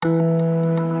Hey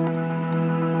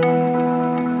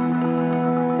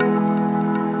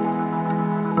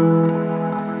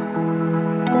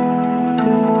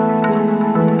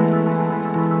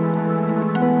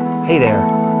there,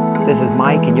 this is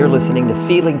Mike, and you're listening to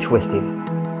Feeling Twisted.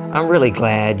 I'm really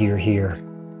glad you're here.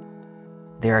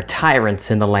 There are tyrants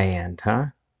in the land, huh?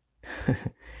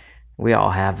 We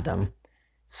all have them,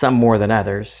 some more than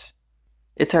others.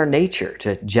 It's our nature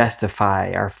to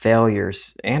justify our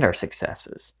failures and our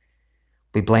successes.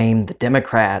 We blame the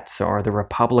Democrats or the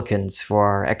Republicans for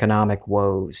our economic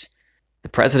woes. The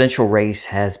presidential race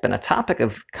has been a topic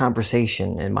of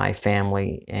conversation in my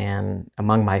family and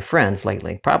among my friends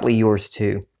lately, probably yours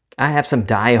too. I have some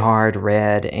diehard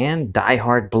red and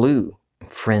diehard blue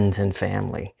friends and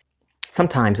family.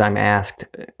 Sometimes I'm asked,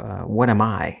 what am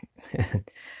I?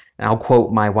 And I'll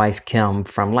quote my wife Kim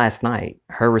from last night.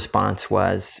 Her response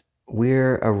was,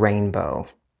 "We're a rainbow."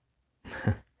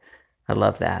 I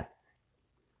love that.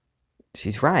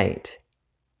 She's right.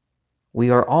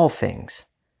 We are all things.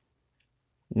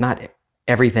 Not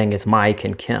everything is Mike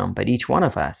and Kim, but each one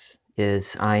of us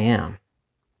is I am,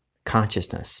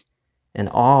 consciousness, and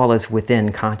all is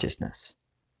within consciousness.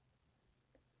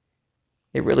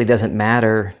 It really doesn't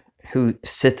matter who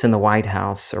sits in the White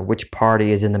House or which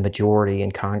party is in the majority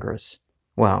in Congress.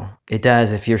 Well, it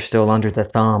does if you're still under the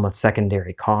thumb of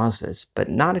secondary causes, but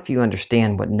not if you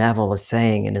understand what Neville is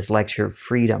saying in his lecture,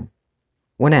 Freedom.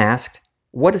 When asked,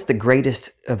 "What is the greatest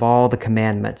of all the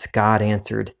commandments?" God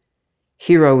answered,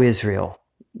 "Hear, O Israel,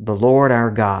 the Lord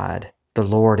our God, the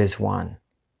Lord is one.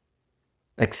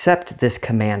 Accept this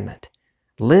commandment,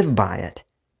 live by it,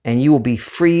 and you will be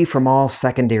free from all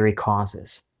secondary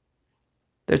causes."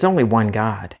 There's only one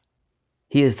God.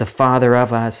 He is the Father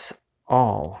of us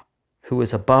all, who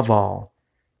is above all,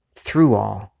 through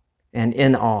all, and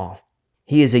in all.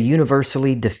 He is a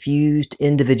universally diffused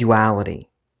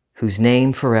individuality whose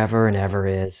name forever and ever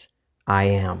is I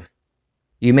am.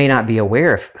 You may not be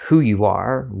aware of who you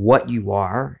are, what you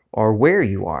are, or where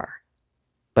you are,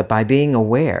 but by being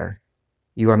aware,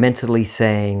 you are mentally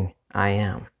saying, I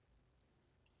am.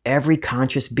 Every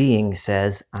conscious being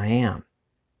says, I am.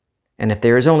 And if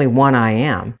there is only one I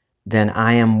am, then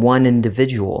I am one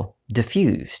individual,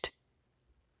 diffused.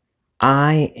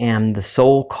 I am the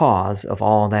sole cause of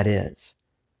all that is.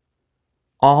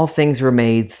 All things were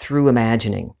made through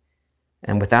imagining,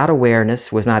 and without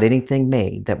awareness was not anything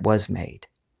made that was made.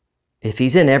 If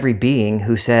he's in every being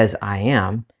who says, I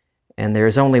am, and there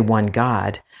is only one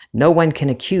God, no one can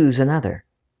accuse another.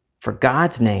 For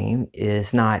God's name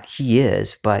is not He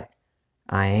is, but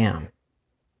I am.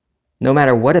 No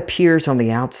matter what appears on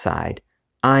the outside,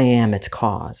 I am its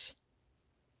cause.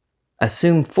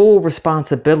 Assume full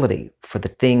responsibility for the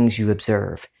things you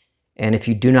observe, and if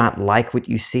you do not like what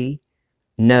you see,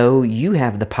 know you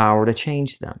have the power to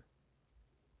change them.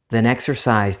 Then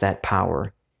exercise that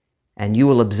power, and you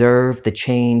will observe the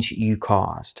change you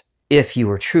caused. If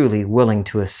you are truly willing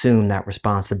to assume that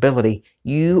responsibility,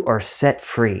 you are set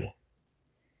free.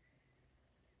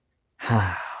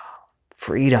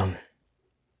 Freedom.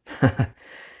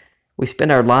 We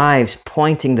spend our lives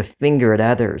pointing the finger at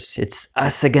others. It's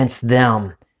us against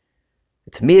them.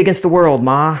 It's me against the world,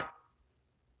 Ma.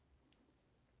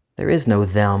 There is no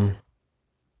them.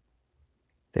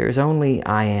 There is only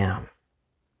I am.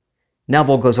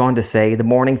 Neville goes on to say the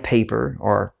morning paper,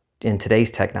 or in today's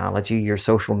technology, your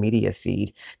social media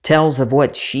feed, tells of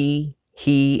what she,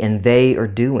 he, and they are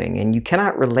doing, and you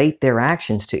cannot relate their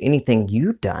actions to anything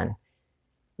you've done.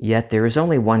 Yet there is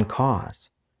only one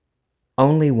cause,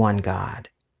 only one God,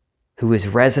 who is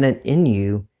resonant in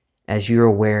you as your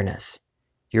awareness,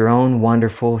 your own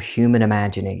wonderful human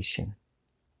imagination.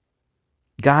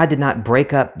 God did not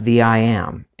break up the I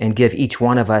am and give each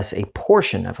one of us a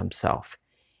portion of himself.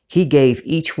 He gave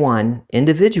each one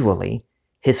individually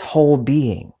his whole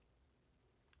being.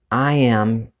 I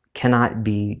am cannot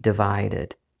be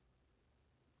divided.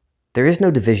 There is no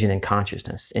division in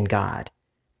consciousness in God.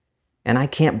 And I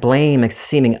can't blame a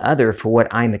seeming other for what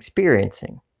I'm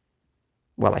experiencing.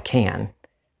 Well, I can,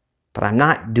 but I'm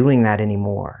not doing that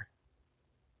anymore.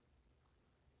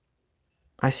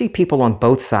 I see people on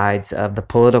both sides of the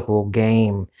political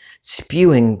game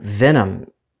spewing venom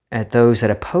at those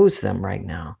that oppose them right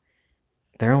now.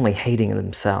 They're only hating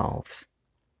themselves.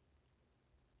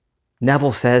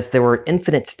 Neville says there are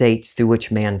infinite states through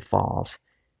which man falls,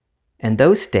 and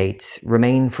those states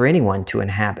remain for anyone to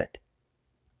inhabit.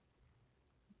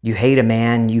 You hate a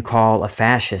man you call a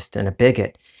fascist and a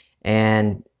bigot,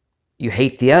 and you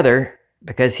hate the other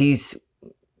because he's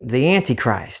the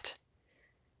Antichrist.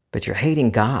 But you're hating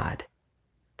God,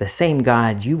 the same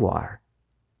God you are.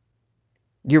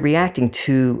 You're reacting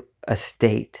to a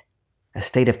state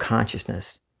of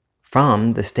consciousness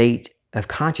from the state of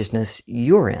consciousness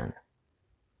you're in.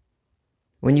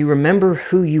 When you remember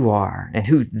who you are and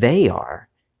who they are,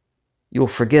 you'll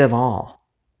forgive all,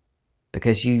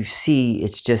 because you see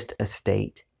it's just a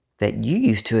state that you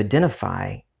used to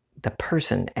identify the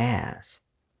person as.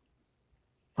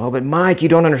 Oh, but Mike, you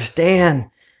don't understand.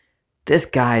 This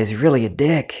guy is really a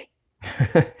dick.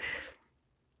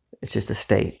 It's just a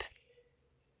state.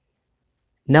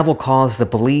 Neville calls the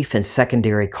belief in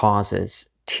secondary causes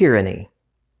tyranny.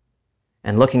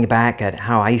 And looking back at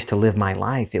how I used to live my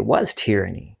life, it was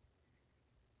tyranny.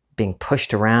 Being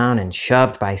pushed around and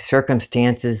shoved by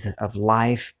circumstances of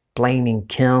life, blaming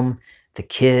Kim, the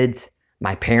kids,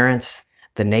 my parents,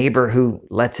 the neighbor who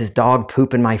lets his dog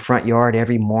poop in my front yard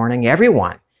every morning.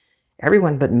 Everyone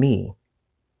but me.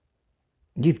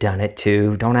 You've done it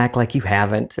too. Don't act like you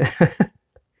haven't.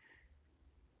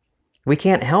 We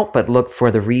can't help but look for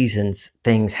the reasons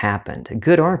things happened,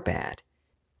 good or bad.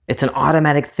 It's an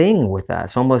automatic thing with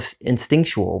us, almost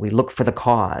instinctual. We look for the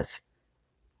cause.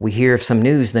 We hear of some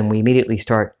news, then we immediately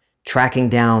start tracking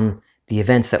down the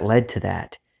events that led to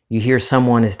that. You hear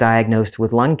someone is diagnosed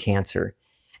with lung cancer,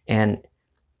 and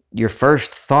your first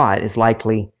thought is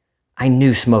likely, I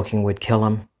knew smoking would kill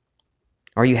him.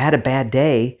 Or you had a bad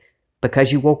day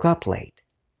because you woke up late.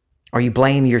 Or you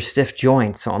blame your stiff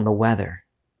joints on the weather.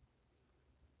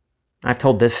 I've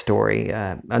told this story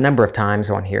a number of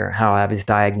times on here, how I was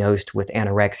diagnosed with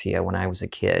anorexia when I was a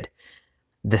kid.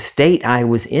 The state I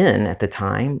was in at the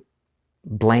time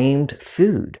blamed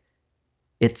food.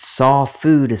 It saw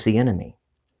food as the enemy.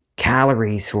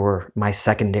 Calories were my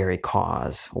secondary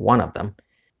cause, one of them.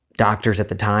 Doctors at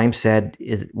the time said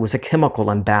it was a chemical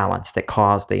imbalance that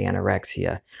caused the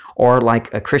anorexia. Or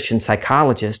like a Christian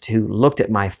psychologist who looked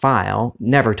at my file,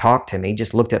 never talked to me,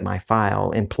 just looked at my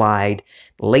file, implied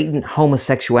latent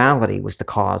homosexuality was the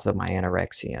cause of my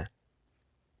anorexia.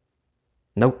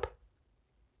 Nope.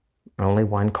 Only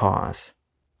one cause.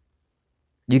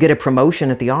 You get a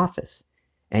promotion at the office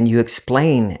and you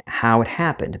explain how it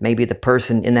happened. Maybe the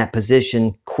person in that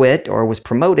position quit or was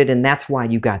promoted and that's why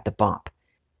you got the bump.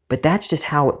 But that's just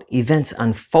how events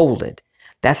unfolded.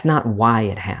 That's not why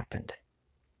it happened.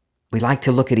 We like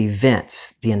to look at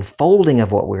events, the unfolding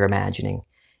of what we're imagining,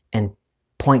 and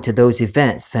point to those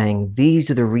events saying,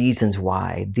 these are the reasons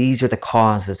why, these are the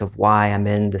causes of why I'm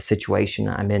in the situation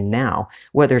I'm in now,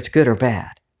 whether it's good or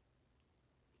bad.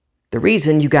 The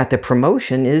reason you got the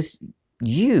promotion is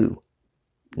you,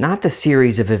 not the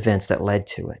series of events that led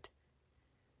to it.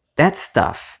 That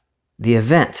stuff, the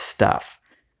event stuff,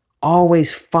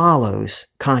 always follows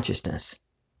consciousness.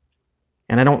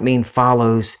 And I don't mean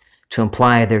follows to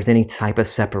imply there's any type of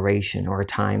separation or a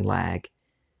time lag.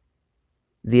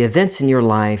 The events in your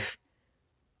life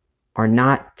are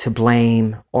not to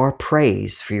blame or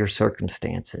praise for your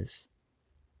circumstances.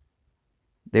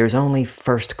 There's only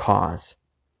first cause.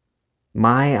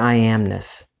 My I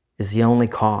amness is the only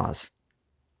cause,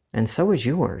 and so is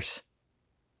yours.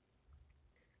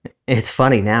 It's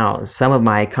funny now, some of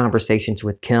my conversations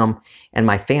with Kim and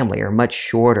my family are much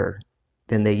shorter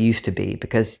than they used to be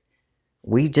because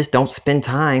we just don't spend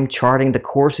time charting the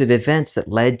course of events that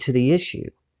led to the issue.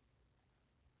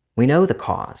 We know the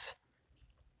cause.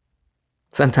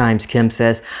 Sometimes Kim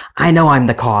says, I know I'm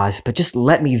the cause, but just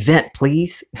let me vent,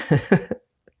 please.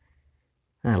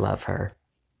 I love her.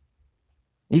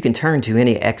 You can turn to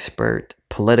any expert,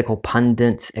 political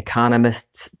pundits,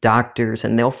 economists, doctors,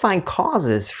 and they'll find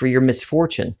causes for your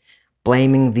misfortune,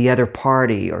 blaming the other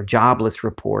party or jobless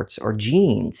reports or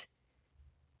genes.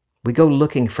 We go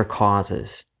looking for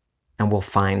causes and we'll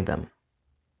find them.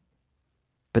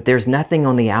 But there's nothing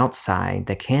on the outside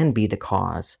that can be the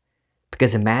cause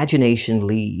because imagination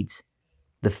leads,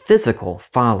 the physical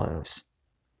follows.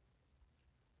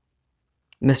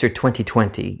 Mr.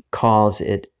 2020 calls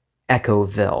it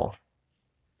Echoville.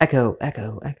 Echo,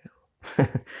 echo,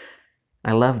 echo.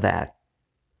 I love that.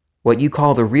 What you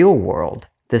call the real world,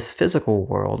 this physical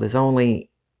world, is only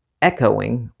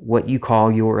echoing what you call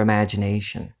your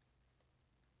imagination,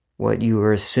 what you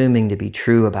are assuming to be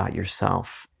true about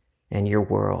yourself and your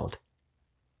world.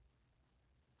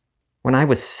 When I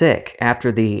was sick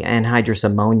after the anhydrous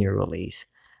ammonia release,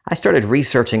 I started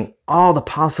researching all the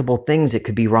possible things that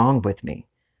could be wrong with me,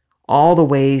 all the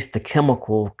ways the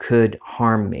chemical could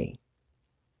harm me.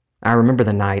 I remember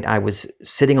the night I was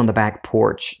sitting on the back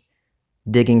porch,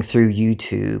 digging through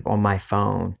YouTube on my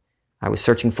phone. I was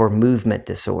searching for movement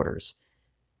disorders.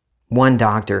 One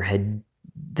doctor had,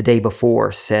 the day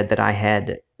before, said that I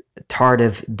had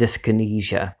tardive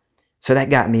dyskinesia. So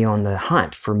that got me on the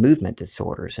hunt for movement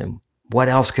disorders and what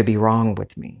else could be wrong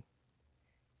with me.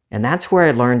 And that's where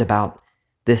I learned about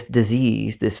this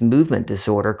disease, this movement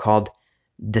disorder called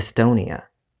dystonia.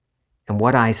 And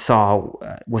what I saw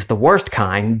was the worst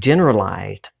kind,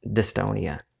 generalized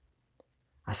dystonia.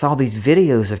 I saw these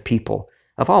videos of people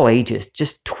of all ages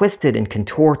just twisted and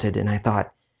contorted, and I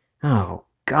thought, oh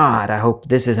God, I hope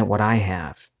this isn't what I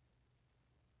have.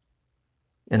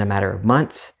 In a matter of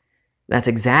months, that's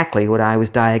exactly what I was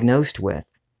diagnosed with: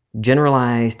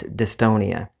 generalized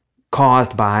dystonia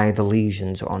caused by the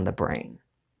lesions on the brain.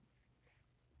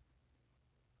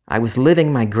 I was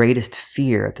living my greatest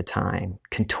fear at the time,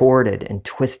 contorted and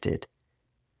twisted,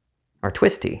 or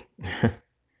twisty.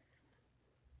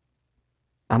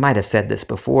 I might have said this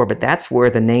before, but that's where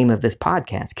the name of this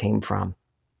podcast came from.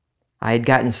 I had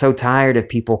gotten so tired of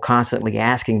people constantly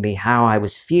asking me how I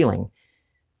was feeling.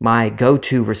 My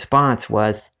go-to response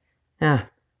was,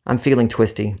 I'm feeling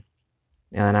twisty.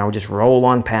 And I would just roll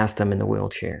on past them in the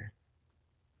wheelchair.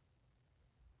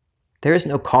 There is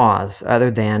no cause other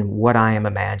than what I am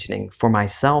imagining for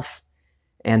myself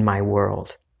and my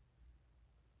world.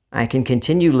 I can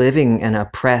continue living an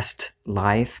oppressed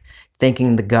life,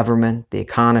 thinking the government, the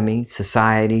economy,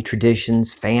 society,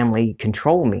 traditions, family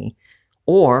control me,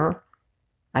 or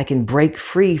I can break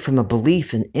free from a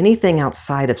belief in anything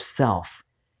outside of self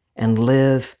and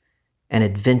live an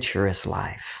adventurous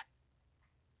life.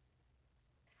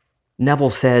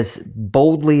 Neville says,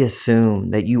 boldly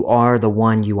assume that you are the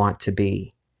one you want to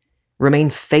be. Remain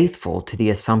faithful to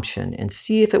the assumption and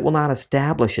see if it will not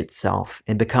establish itself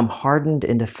and become hardened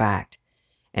into fact.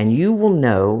 And you will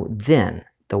know then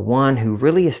the one who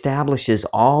really establishes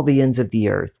all the ends of the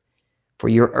earth. For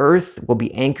your earth will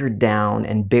be anchored down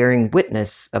and bearing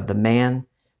witness of the man,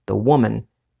 the woman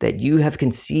that you have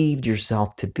conceived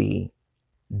yourself to be.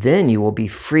 Then you will be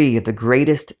free of the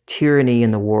greatest tyranny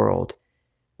in the world.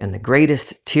 And the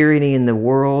greatest tyranny in the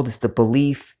world is the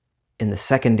belief in the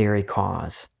secondary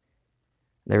cause.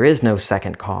 There is no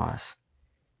second cause.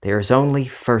 There is only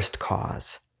first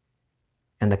cause.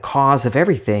 And the cause of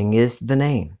everything is the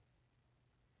name.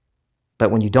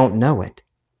 But when you don't know it,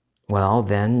 well,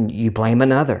 then you blame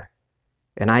another.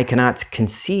 And I cannot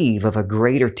conceive of a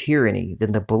greater tyranny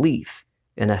than the belief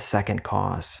in a second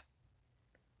cause.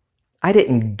 I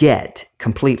didn't get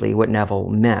completely what Neville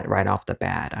meant right off the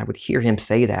bat. I would hear him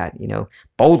say that,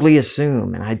 boldly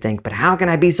assume. And I'd think, but how can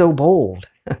I be so bold?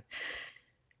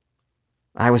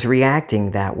 I was reacting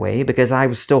that way because I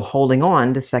was still holding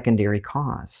on to secondary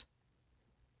cause.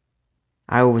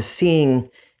 I was seeing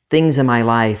things in my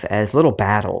life as little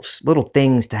battles, little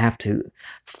things to have to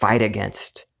fight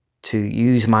against, to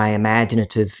use my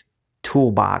imaginative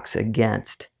toolbox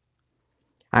against.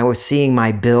 I was seeing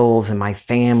my bills and my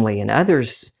family and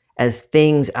others as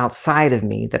things outside of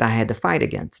me that I had to fight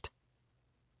against.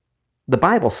 The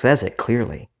Bible says it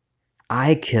clearly.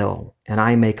 I kill and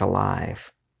I make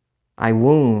alive. I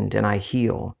wound and I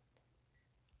heal.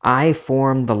 I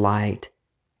form the light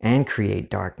and create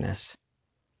darkness.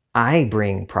 I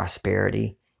bring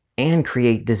prosperity and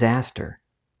create disaster.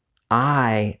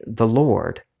 I, the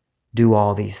Lord, do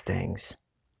all these things.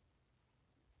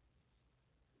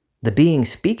 The being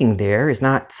speaking there is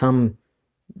not some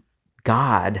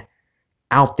God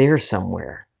out there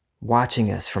somewhere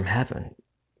watching us from heaven,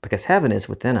 because heaven is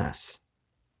within us.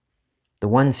 The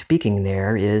one speaking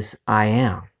there is I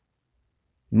am.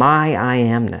 My I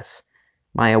amness,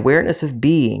 my awareness of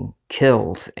being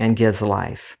kills and gives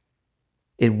life.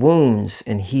 It wounds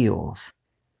and heals.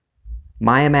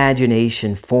 My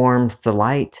imagination forms the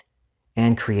light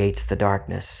and creates the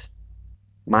darkness.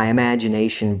 My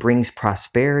imagination brings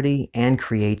prosperity and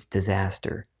creates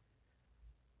disaster.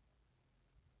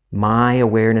 My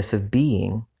awareness of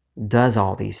being does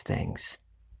all these things.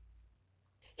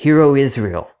 Hear, O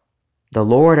Israel, the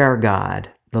Lord our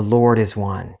God, the Lord is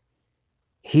one.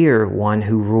 Hear, one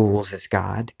who rules as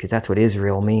God, because that's what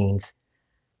Israel means.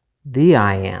 The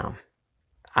I am,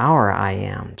 our I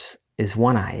ams, is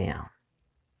one I am.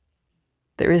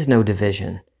 There is no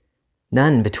division,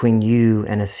 none between you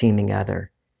and a seeming other.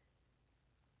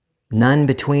 None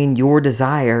between your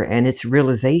desire and its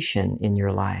realization in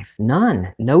your life.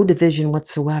 None. No division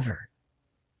whatsoever.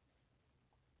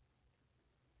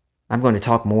 I'm going to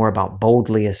talk more about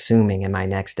boldly assuming in my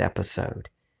next episode.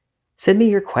 Send me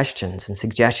your questions and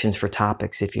suggestions for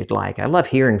topics if you'd like. I love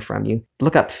hearing from you.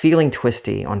 Look up Feeling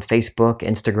Twisty on Facebook,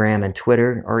 Instagram, and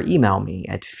Twitter, or email me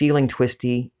at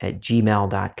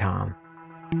feelingtwisty@gmail.com.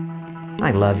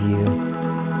 I love you.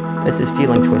 This is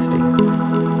Feeling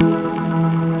Twisty.